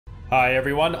Hi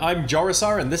everyone, I'm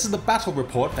Jorisar and this is the battle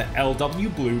report for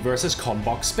LW Blue vs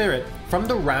Conbox Spirit from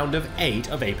the round of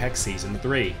 8 of Apex Season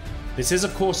 3. This is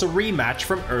of course a rematch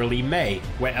from early May,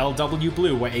 where LW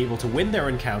Blue were able to win their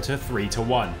encounter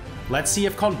 3-1. Let's see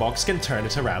if Conbox can turn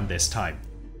it around this time.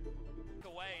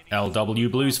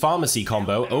 LW Blue's Pharmacy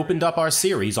combo opened up our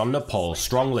series on Nepal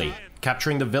strongly,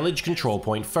 capturing the village control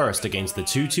point first against the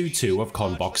 2-2-2 of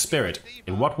Conbox Spirit,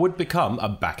 in what would become a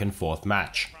back and forth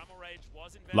match.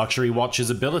 Luxury Watch's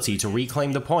ability to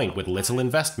reclaim the point with little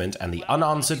investment and the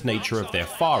unanswered nature of their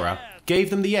Pharah gave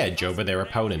them the edge over their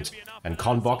opponent, and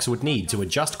Conbox would need to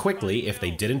adjust quickly if they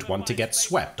didn't want to get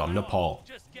swept on Nepal.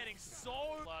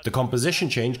 The composition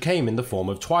change came in the form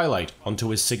of Twilight onto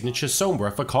his signature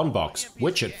Sombra for Conbox,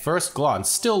 which at first glance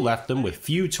still left them with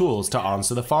few tools to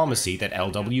answer the pharmacy that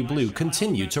LW Blue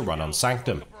continued to run on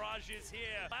Sanctum.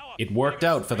 It worked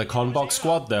out for the Conbox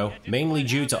squad though, mainly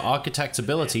due to Architect's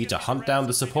ability to hunt down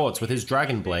the supports with his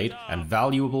Dragon Blade and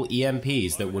valuable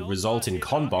EMPs that would result in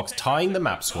Conbox tying the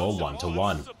map score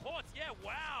 1-1.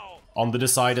 On the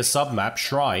Decider submap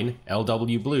Shrine,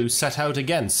 LW Blue set out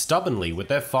again stubbornly with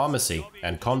their pharmacy,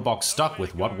 and Conbox stuck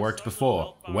with what worked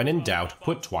before. When in doubt,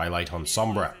 put Twilight on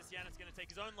Sombra.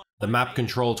 The map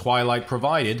control Twilight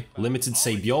provided limited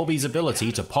Sabiolbi's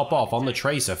ability to pop off on the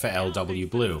Tracer for LW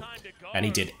Blue, and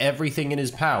he did everything in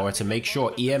his power to make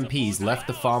sure EMPs left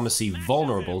the pharmacy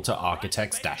vulnerable to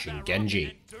Architect's dashing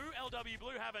Genji.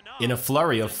 In a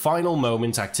flurry of final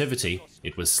moment activity,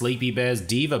 it was Sleepy Bear's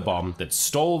Diva Bomb that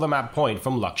stole the map point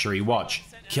from Luxury Watch,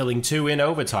 killing 2 in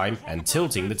overtime and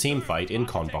tilting the teamfight in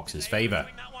Conbox's favor.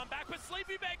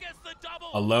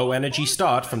 A low energy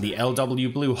start from the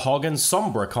LW Blue Hog and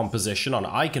Sombra composition on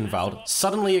Eichenwald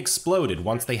suddenly exploded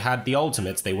once they had the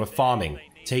ultimates they were farming,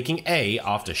 taking A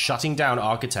after shutting down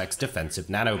Architect's defensive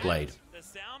Nanoblade.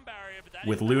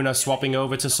 With Luna swapping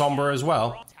over to Sombra as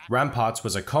well, Ramparts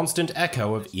was a constant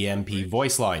echo of EMP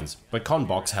voice lines, but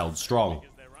Conbox held strong.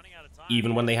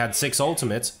 Even when they had 6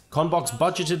 ultimates, Conbox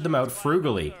budgeted them out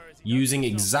frugally, using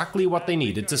exactly what they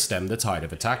needed to stem the tide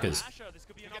of attackers.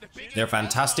 Their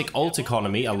fantastic ult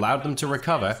economy allowed them to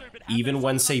recover even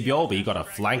when Sabiolbi got a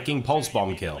flanking pulse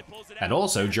bomb kill, and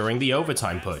also during the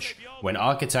overtime push, when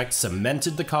Architect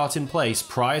cemented the cart in place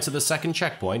prior to the second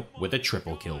checkpoint with a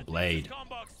triple kill blade.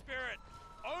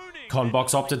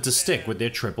 Conbox opted to stick with their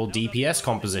triple DPS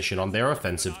composition on their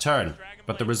offensive turn,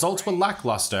 but the results were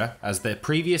lackluster as their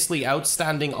previously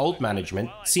outstanding ult management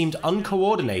seemed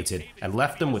uncoordinated and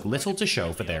left them with little to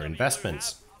show for their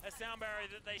investments.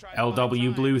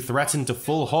 LW Blue threatened to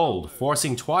full hold,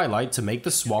 forcing Twilight to make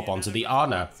the swap onto the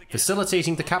Ana,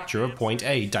 facilitating the capture of point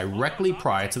A directly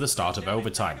prior to the start of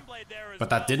overtime. But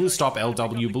that didn't stop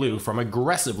LW Blue from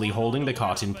aggressively holding the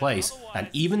cart in place, and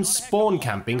even spawn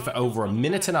camping for over a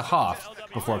minute and a half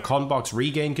before Conbox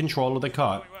regained control of the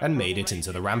cart and made it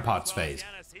into the Ramparts phase.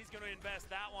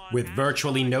 With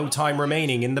virtually no time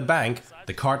remaining in the bank,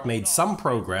 the cart made some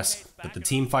progress, but the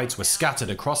teamfights were scattered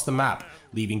across the map,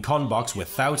 leaving Conbox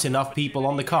without enough people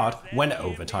on the cart when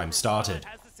overtime started.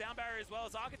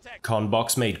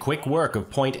 Conbox made quick work of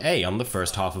point A on the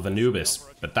first half of Anubis,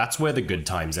 but that's where the good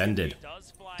times ended.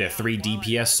 Their 3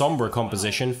 DPS Sombra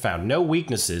composition found no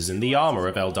weaknesses in the armor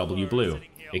of LW Blue,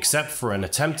 except for an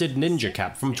attempted ninja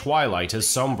cap from Twilight as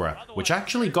Sombra, which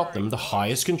actually got them the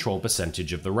highest control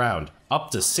percentage of the round,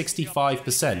 up to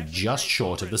 65% just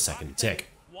short of the second tick.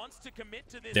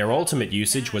 Their ultimate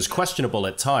usage was questionable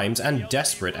at times and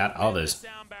desperate at others.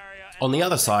 On the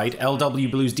other side, LW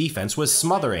Blue's defense was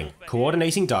smothering,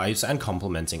 coordinating dives and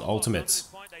complementing ultimates.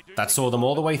 That saw them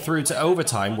all the way through to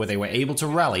overtime where they were able to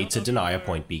rally to deny a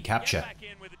point B capture.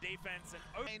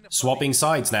 Swapping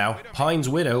sides now, Pine's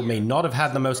Widow may not have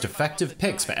had the most effective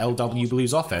picks for LW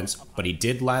Blue's offense, but he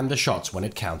did land the shots when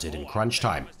it counted in crunch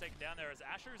time.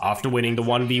 After winning the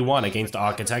 1v1 against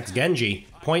Architect's Genji,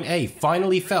 point A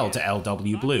finally fell to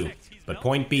LW Blue, but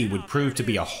point B would prove to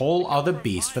be a whole other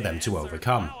beast for them to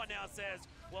overcome.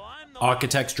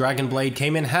 Architect's Dragon Blade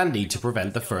came in handy to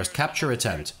prevent the first capture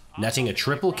attempt, netting a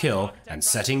triple kill and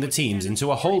setting the teams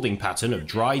into a holding pattern of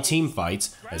dry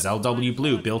teamfights as LW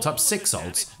Blue built up 6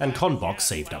 ults and Conbox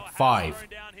saved up 5.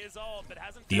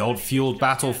 The ult-fueled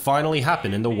battle finally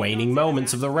happened in the waning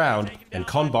moments of the round, and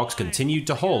Conbox continued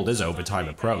to hold as overtime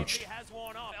approached.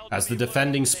 As the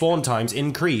defending spawn times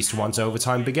increased once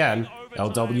overtime began,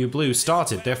 LW Blue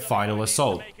started their final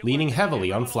assault, leaning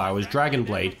heavily on Flower's Dragon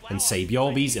Blade and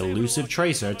Sabiolbi's elusive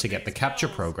Tracer to get the capture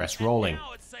progress rolling.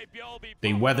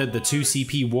 They weathered the 2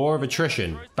 CP war of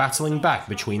attrition, battling back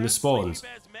between the spawns,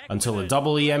 until a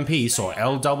double EMP saw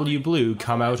LW Blue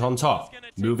come out on top,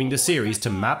 moving the series to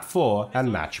map 4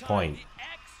 and match point.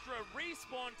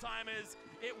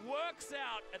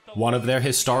 One of their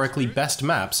historically best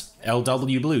maps,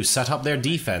 LW Blue set up their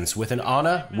defense with an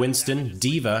Ana, Winston,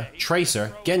 Diva,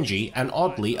 Tracer, Genji, and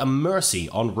oddly a Mercy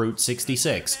on Route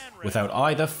 66, without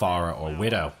either Pharah or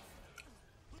Widow.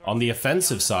 On the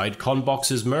offensive side,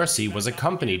 Conbox's Mercy was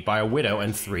accompanied by a Widow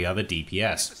and 3 other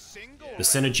DPS. The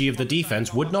synergy of the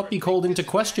defense would not be called into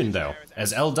question though,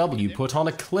 as LW put on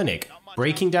a clinic,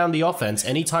 breaking down the offense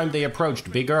anytime they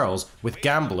approached Big Earls, with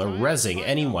Gambler rezzing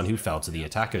anyone who fell to the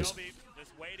attackers.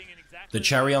 The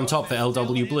cherry on top for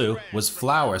LW Blue was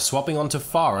Flower swapping onto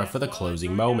Pharah for the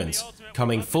closing moments,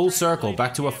 coming full circle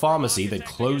back to a pharmacy that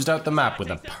closed out the map with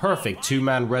a perfect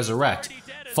 2-man resurrect,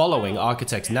 following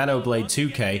Architect's Nanoblade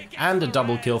 2K and a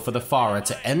double kill for the Pharah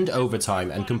to end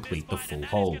overtime and complete the full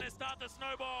hold.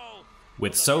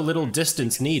 With so little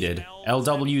distance needed,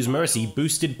 LW's Mercy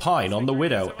boosted Pine on the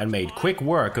Widow and made quick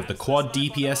work of the quad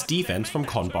DPS defense from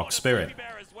Conbox Spirit,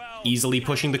 easily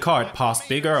pushing the cart past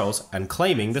Big Earls and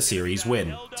claiming the series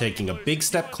win, taking a big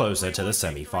step closer to the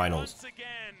semi-finals.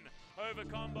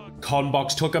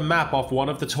 Conbox took a map off one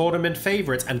of the tournament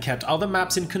favourites and kept other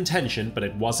maps in contention, but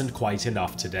it wasn't quite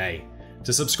enough today.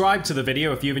 To subscribe to the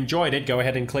video if you've enjoyed it, go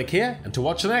ahead and click here, and to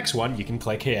watch the next one, you can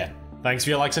click here. Thanks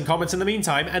for your likes and comments in the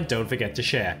meantime, and don't forget to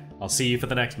share. I'll see you for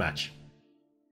the next match.